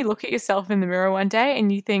 And then you look at yourself in the mirror one day and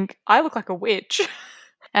you think, I look like a witch.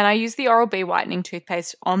 And I use the Oral-B whitening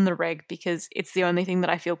toothpaste on the reg because it's the only thing that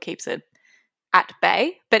I feel keeps it at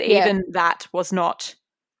bay. But even that was not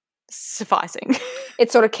sufficing. It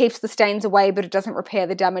sort of keeps the stains away, but it doesn't repair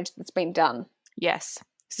the damage that's been done. Yes.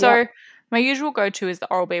 So my usual go-to is the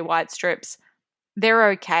Oral-B white strips.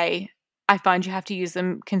 They're okay. I find you have to use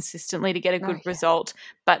them consistently to get a good result,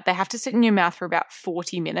 but they have to sit in your mouth for about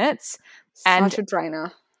 40 minutes. Such a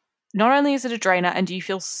drainer. Not only is it a drainer and you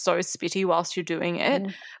feel so spitty whilst you're doing it,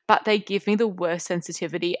 but they give me the worst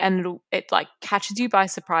sensitivity and it like catches you by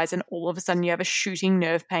surprise and all of a sudden you have a shooting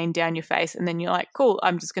nerve pain down your face and then you're like, cool,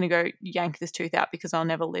 I'm just going to go yank this tooth out because I'll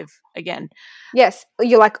never live again. Yes.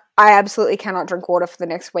 You're like, I absolutely cannot drink water for the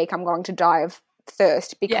next week. I'm going to die of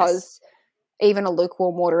thirst because even a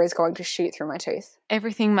lukewarm water is going to shoot through my tooth.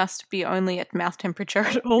 Everything must be only at mouth temperature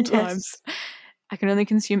at all times. I can only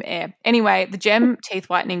consume air. Anyway, the Gem Teeth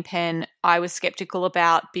Whitening Pen I was skeptical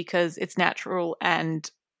about because it's natural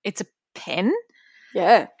and it's a pen.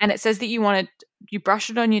 Yeah. And it says that you brush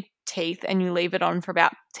it on your teeth and you leave it on for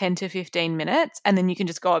about 10 to 15 minutes and then you can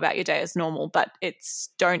just go about your day as normal, but it's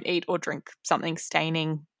don't eat or drink something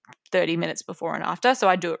staining 30 minutes before and after. So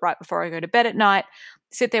I do it right before I go to bed at night,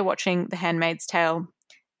 sit there watching The Handmaid's Tale,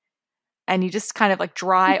 and you just kind of like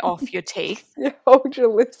dry off your teeth. You hold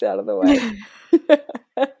your lips out of the way.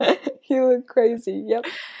 You look crazy. Yep.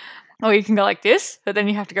 Or you can go like this, but then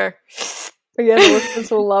you have to go. Yeah, the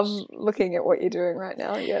listeners will love looking at what you're doing right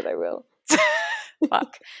now. Yeah, they will.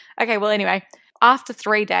 Fuck. Okay, well, anyway, after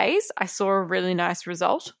 3 days, I saw a really nice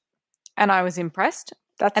result and I was impressed.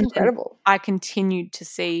 That's incredible. I continued to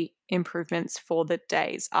see improvements for the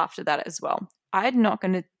days after that as well. I'm not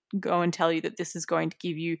going to go and tell you that this is going to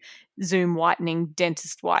give you Zoom whitening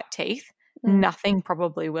dentist white teeth. Nothing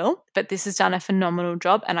probably will, but this has done a phenomenal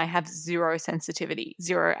job and I have zero sensitivity,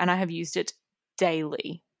 and I have used it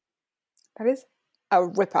daily. That is a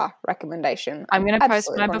ripper recommendation. I'm going to post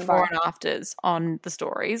my before and afters on the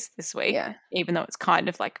stories this week, even though it's kind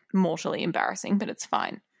of like mortally embarrassing, but it's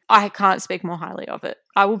fine. I can't speak more highly of it.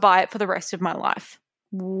 I will buy it for the rest of my life.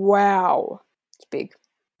 Wow. It's big.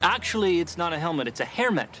 Actually, it's not a helmet. It's a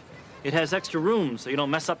hairmet. It has extra room so you don't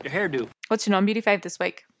mess up your hairdo. What's your non-beauty fave this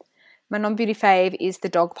week? My non-beauty fave is the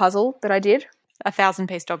dog puzzle that I did.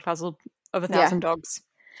 1,000-piece dog puzzle of 1,000 dogs.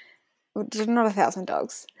 Not 1,000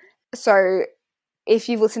 dogs. So if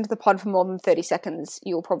you've listened to the pod for more than 30 seconds,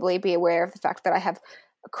 you'll probably be aware of the fact that I have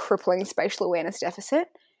a crippling spatial awareness deficit,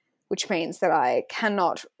 which means that I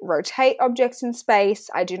cannot rotate objects in space.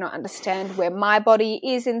 I do not understand where my body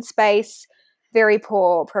is in space. Very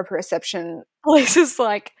poor proprioception. Lisa's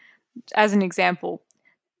like, as an example,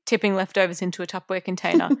 tipping leftovers into a Tupperware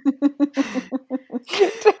container.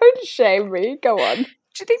 Don't shame me. Go on.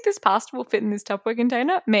 Do you think this pasta will fit in this Tupperware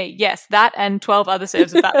container? Me, yes. That and 12 other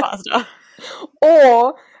serves of that pasta.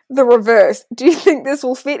 Or the reverse. Do you think this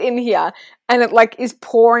will fit in here? And it like is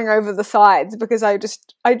pouring over the sides because I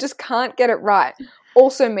just can't get it right.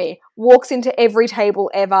 Also me, walks into every table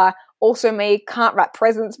ever. Also me, can't wrap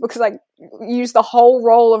presents because I use the whole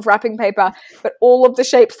roll of wrapping paper, but all of the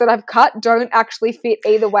shapes that I've cut don't actually fit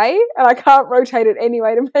either way, and I can't rotate it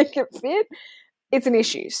anyway to make it fit. It's an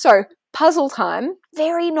issue. So puzzle time,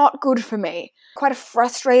 very not good for me. Quite a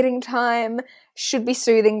frustrating time, should be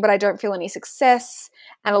soothing, but I don't feel any success.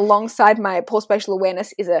 And alongside my poor spatial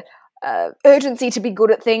awareness is a urgency to be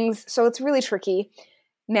good at things, so it's really tricky.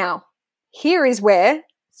 Now, here is where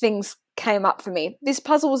things came up for me. This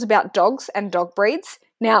puzzle was about dogs and dog breeds.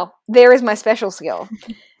 Now, there is my special skill.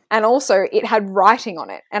 And also it had writing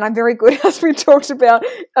on it. And I'm very good, as we talked about,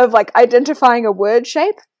 of like identifying a word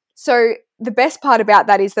shape. So the best part about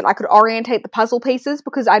that is that I could orientate the puzzle pieces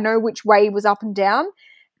because I know which way was up and down.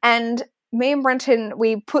 And me and Brenton,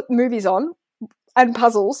 we put movies on and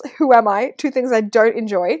puzzles. Who am I? Two things I don't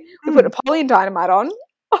enjoy. We put Napoleon Dynamite on.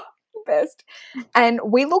 Oh, best. And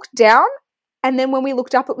we looked down, and then when we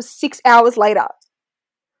looked up, it was 6 hours later.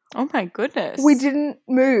 Oh my goodness. We didn't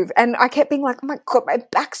move. And I kept being like, oh my God, my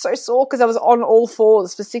back's so sore because I was on all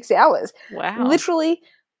fours for 6 hours. Wow. Literally,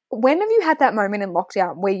 when have you had that moment in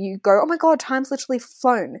lockdown where you go, oh my God, time's literally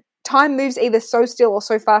flown? Time moves either so still or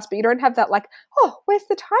so fast, but you don't have that like, oh, where's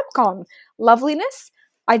the time gone? Loveliness.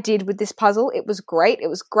 I did with this puzzle. It was great. It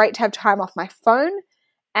was great to have time off my phone.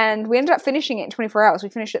 And we ended up finishing it in 24 hours. We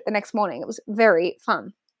finished it the next morning. It was very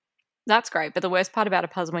fun. That's great, but the worst part about a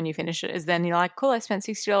puzzle when you finish it is then you're like, cool, I spent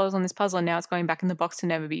 $60 on this puzzle and now it's going back in the box to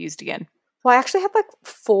never be used again. Well, I actually had like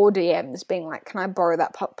 4 DMs being like, can I borrow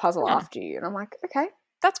that puzzle after you? And I'm like, okay.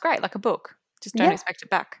 That's great, like a book. Just don't expect it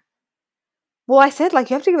back. Well, I said, like,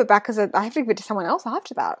 you have to give it back because I have to give it to someone else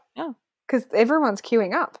after that. Oh. Because everyone's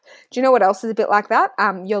queuing up. Do you know what else is a bit like that?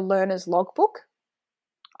 Your learner's logbook.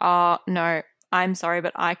 No, I'm sorry,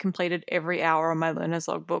 but I completed every hour on my learner's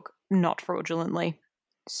logbook, not fraudulently.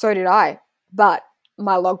 So did I, but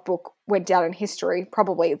my logbook went down in history.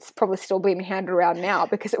 It's probably still being handed around now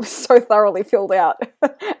because it was so thoroughly filled out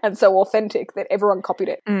and so authentic that everyone copied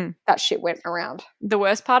it. That shit went around. The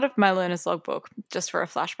worst part of my learner's logbook, just for a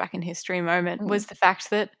flashback in history moment, was the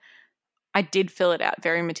fact that I did fill it out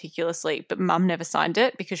very meticulously, but Mum never signed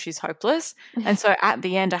it because she's hopeless. And so at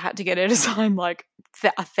the end, I had to get her to sign like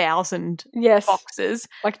 1,000 boxes.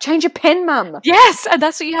 Like, change your pen, Mum. Yes, and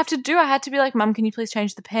that's what you have to do. I had to be like, Mum, can you please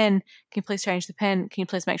change the pen? Can you please change the pen? Can you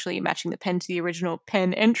please make sure you're matching the pen to the original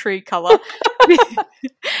pen entry colour?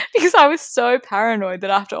 Because I was so paranoid that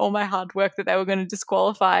after all my hard work that they were going to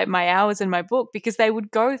disqualify my hours in my book because they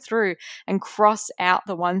would go through and cross out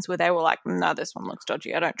the ones where they were like, no, this one looks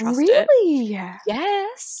dodgy. I don't trust it. Really?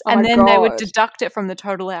 Yes. Oh and my then they would God. deduct it from the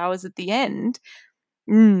total hours at the end.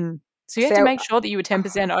 So you had to make sure that you were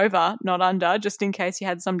 10% over, not under, just in case you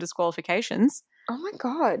had some disqualifications. Oh my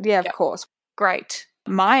God. Yeah, of course. Great.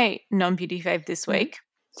 My non-beauty fave this week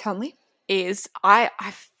Tell me. is I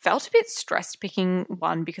felt a bit stressed picking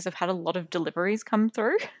one because I've had a lot of deliveries come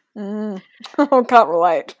through. Oh, can't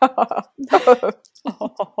relate.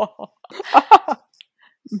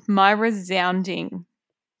 My resounding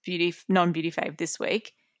non-beauty fave this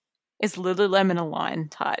week is Lululemon Align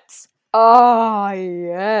tights. Oh,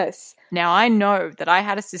 yes. Now, I know that I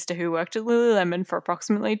had a sister who worked at Lululemon for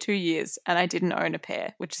approximately 2 years and I didn't own a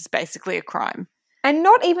pair, which is basically a crime. And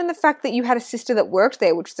not even the fact that you had a sister that worked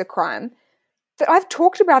there, which is a crime, but I've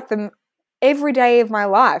talked about them every day of my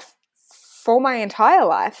life for my entire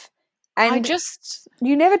life. And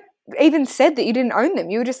you never even said that you didn't own them.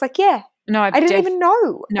 You were just like, yeah. No, I didn't even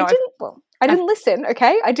know. No, I didn't listen,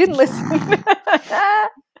 okay? I didn't listen.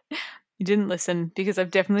 You didn't listen because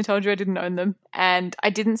I've definitely told you I didn't own them and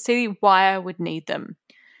I didn't see why I would need them.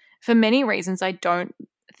 For many reasons, I don't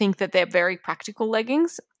think that they're very practical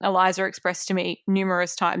leggings. Eliza expressed to me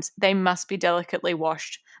numerous times, they must be delicately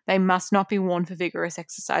washed. They must not be worn for vigorous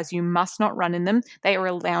exercise. You must not run in them. They are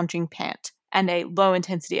a lounging pant and a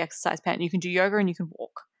low-intensity exercise pant. You can do yoga and you can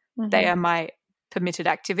walk. They are my permitted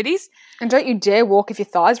activities. And don't you dare walk if your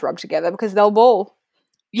thighs rub together because they'll ball.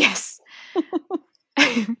 Yes.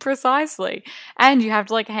 Precisely. And you have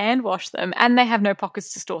to like hand wash them and they have no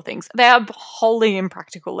pockets to store things. They are wholly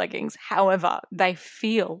impractical leggings. However, they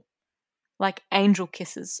feel like angel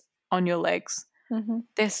kisses on your legs.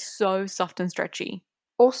 They're so soft and stretchy.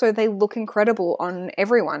 Also, they look incredible on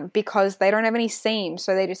everyone because they don't have any seams.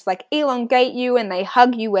 So they just like elongate you and they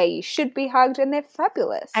hug you where you should be hugged and they're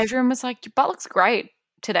fabulous. Adrian was like, your butt looks great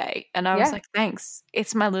today. And I was like, thanks.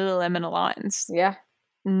 It's my Lululemon Aligns. Yeah.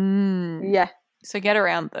 Yeah. So get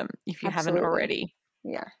around them if you haven't already.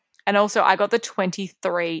 Yeah. And also I got the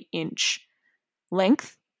 23-inch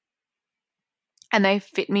length and they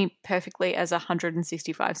fit me perfectly as a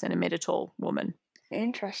 165 centimeter tall woman.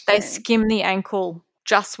 Interesting. They skim the ankle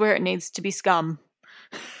just where it needs to be scum.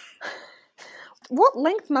 What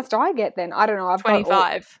length must I get then? I don't know. I've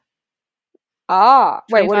 25. Got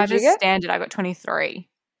wait, what did you get? Standard. I got 23.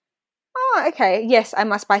 Oh, okay. Yes, I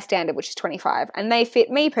must buy standard, which is 25. And they fit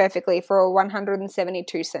me perfectly for a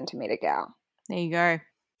 172 centimeter gal. There you go.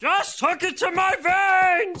 Just hook it to my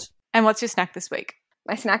veins! And what's your snack this week?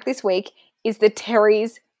 My snack this week is the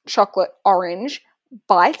Terry's chocolate orange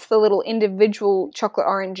bites, the little individual chocolate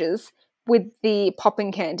oranges with the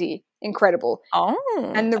popping candy. Incredible.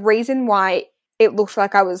 Oh. And the reason why it looked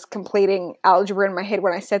like I was completing algebra in my head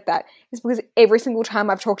when I said that is because every single time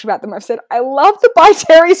I've talked about them, I've said, I love the By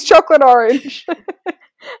Terry's chocolate orange.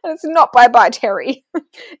 And it's not by Terry.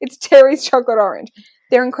 It's Terry's chocolate orange.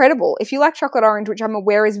 They're incredible. If you like chocolate orange, which I'm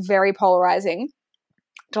aware is very polarizing,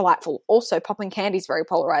 delightful. Also, popping candy is very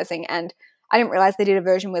polarizing, and I didn't realize they did a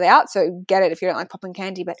version without, so get it if you don't like popping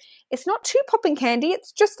candy, but it's not too popping candy.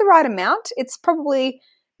 It's just the right amount. It's probably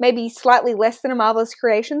maybe slightly less than a Marvelous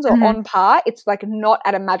Creations or on par. It's like not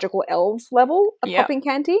at a Magical Elves level of popping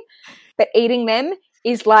candy, but eating them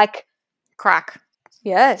is like crack.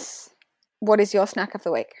 Yes. What is your snack of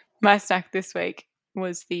the week? My snack this week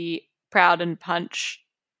was the Proud and Punch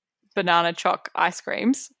banana choc ice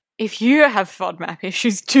creams. If you have FODMAP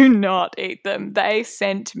issues, do not eat them. They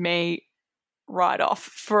sent me right off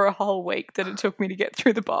for a whole week that it took me to get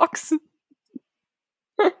through the box.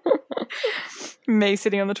 Me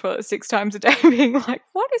sitting on the toilet 6 times a day being like,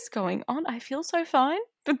 what is going on? I feel so fine,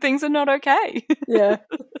 but things are not okay. Yeah,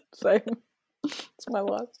 same. It's my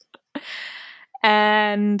life.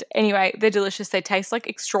 And anyway, they're delicious. They taste like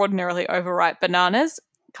extraordinarily overripe bananas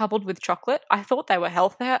coupled with chocolate. I thought they were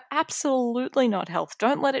health. They are absolutely not health.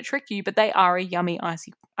 Don't let it trick you, but they are a yummy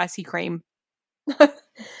icy cream.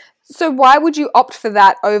 So why would you opt for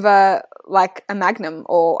that over like a Magnum,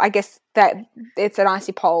 or I guess that it's an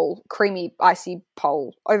icy pole, creamy icy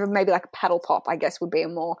pole, over maybe like a Paddle Pop, I guess would be a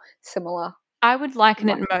more similar. I would liken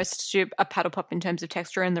it most to a Paddle Pop in terms of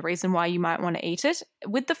texture, and the reason why you might want to eat it.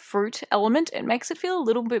 With the fruit element, it makes it feel a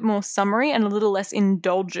little bit more summery and a little less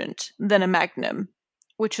indulgent than a Magnum,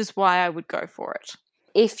 which is why I would go for it.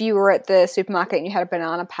 If you were at the supermarket and you had a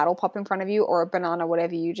banana Paddle Pop in front of you, or a banana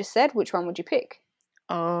whatever you just said, which one would you pick?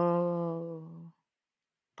 Oh,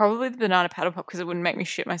 probably the banana Paddle Pop, because it wouldn't make me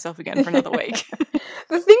shit myself again for another week.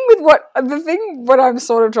 The thing what I'm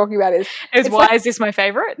sort of talking about is why is this my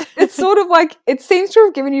favorite? It's sort of like, it seems to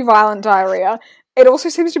have given you violent diarrhea. It also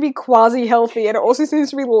seems to be quasi healthy, and it also seems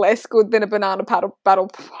to be less good than a banana Paddle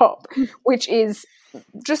Pop, which is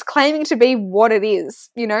just claiming to be what it is,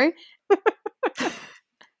 you know?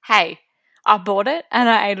 Hey, I bought it and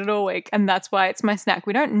I ate it all week, and that's why it's my snack.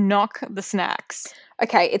 We don't knock the snacks.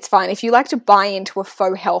 Okay, it's fine. If you like to buy into a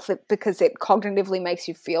faux health because it cognitively makes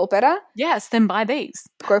you feel better, yes, then buy these.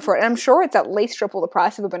 Go for it. And I'm sure it's at least triple the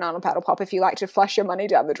price of a banana Paddle Pop if you like to flush your money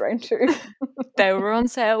down the drain too. They were on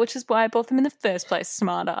sale, which is why I bought them in the first place,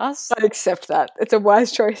 smart ass. I accept that. It's a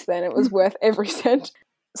wise choice then. It was worth every cent.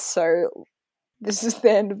 So this is the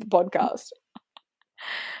end of the podcast.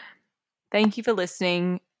 Thank you for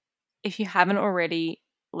listening. If you haven't already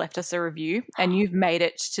left us a review and you've made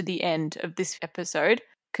it to the end of this episode,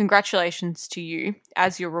 congratulations to you.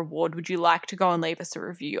 As your reward, would you like to go and leave us a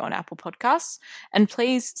review on Apple Podcasts? And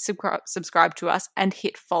please subscribe to us and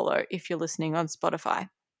hit follow if you're listening on Spotify.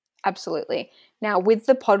 Absolutely. Now, with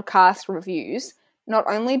the podcast reviews, not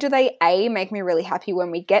only do they A, make me really happy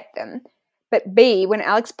when we get them, but B, when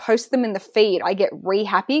Alex posts them in the feed, I get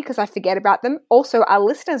re-happy because I forget about them. Also, our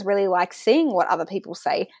listeners really like seeing what other people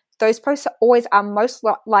say. Those posts are always our most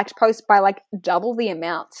liked posts by like double the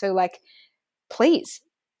amount. So like, please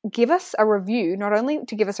give us a review, not only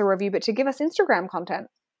to give us a review, but to give us Instagram content.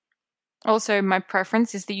 Also, my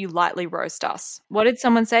preference is that you lightly roast us. What did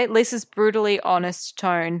someone say? Lisa's brutally honest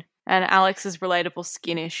tone and Alex's relatable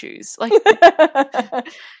skin issues. Like,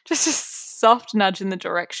 just a soft nudge in the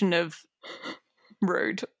direction of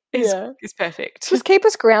rude is perfect. Just keep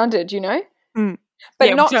us grounded, you know? Mm. But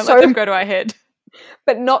yeah, not don't so let them go to our head.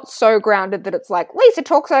 But not so grounded that it's like, Lisa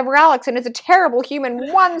talks over Alex and is a terrible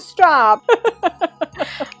human, 1 star.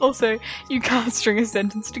 Also, you can't string a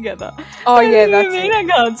sentence together. Oh, yeah, that's what do you mean I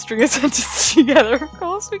can't string a sentence together? Of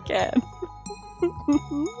course we can.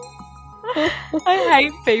 I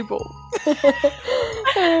hate people.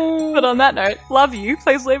 But on that note, love you.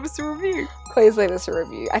 Please leave us a review. Please leave us a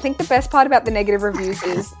review. I think the best part about the negative reviews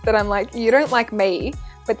is that I'm like, you don't like me,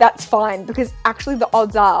 but that's fine, because actually the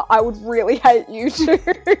odds are I would really hate you too.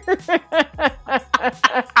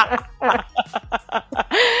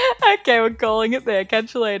 Okay, we're calling it there.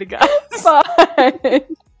 Catch you later, guys. Bye.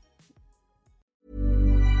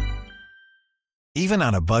 Even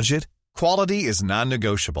on a budget, quality is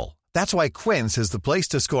non-negotiable. That's why Quince is the place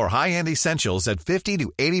to score high-end essentials at 50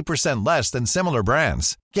 to 80% less than similar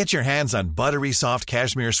brands. Get your hands on buttery soft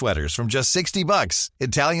cashmere sweaters from just $60,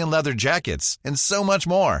 Italian leather jackets, and so much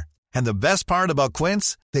more. And the best part about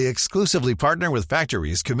Quince, they exclusively partner with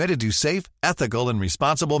factories committed to safe, ethical, and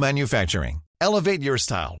responsible manufacturing. Elevate your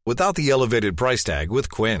style without the elevated price tag with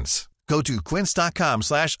Quince. Go to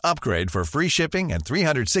quince.com/upgrade for free shipping and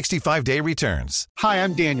 365-day returns. Hi,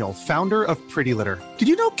 I'm Daniel, founder of Pretty Litter. Did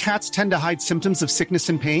you know cats tend to hide symptoms of sickness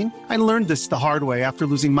and pain? I learned this the hard way after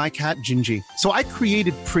losing my cat, Gingy. So I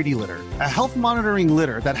created Pretty Litter, a health monitoring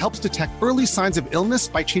litter that helps detect early signs of illness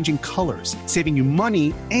by changing colors, saving you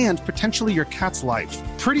money and potentially your cat's life.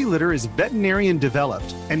 Pretty Litter is veterinarian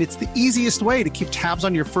developed, and it's the easiest way to keep tabs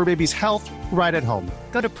on your fur baby's health right at home.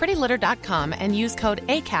 Go to prettylitter.com and use code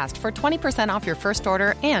ACAST for 20% off your first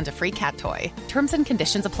order and a free cat toy. Terms and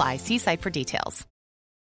conditions apply. See site for details.